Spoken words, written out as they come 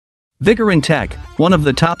Vigor & Tech, one of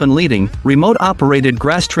the top and leading, remote-operated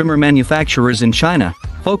grass trimmer manufacturers in China,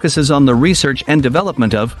 focuses on the research and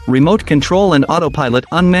development of remote control and autopilot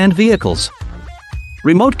unmanned vehicles.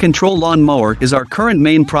 Remote control lawn mower is our current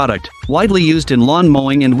main product, widely used in lawn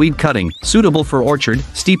mowing and weed cutting, suitable for orchard,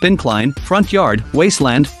 steep incline, front yard,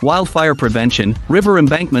 wasteland, wildfire prevention, river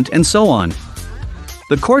embankment and so on.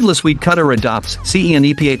 The cordless weed cutter adopts CE and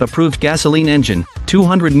EPA-approved gasoline engine,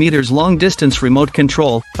 200 meters long-distance remote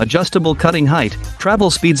control, adjustable cutting height,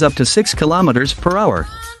 travel speeds up to 6 kilometers per hour.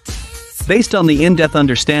 Based on the in-depth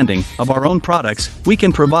understanding of our own products, we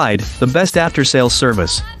can provide the best after-sales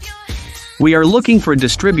service. We are looking for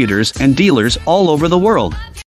distributors and dealers all over the world.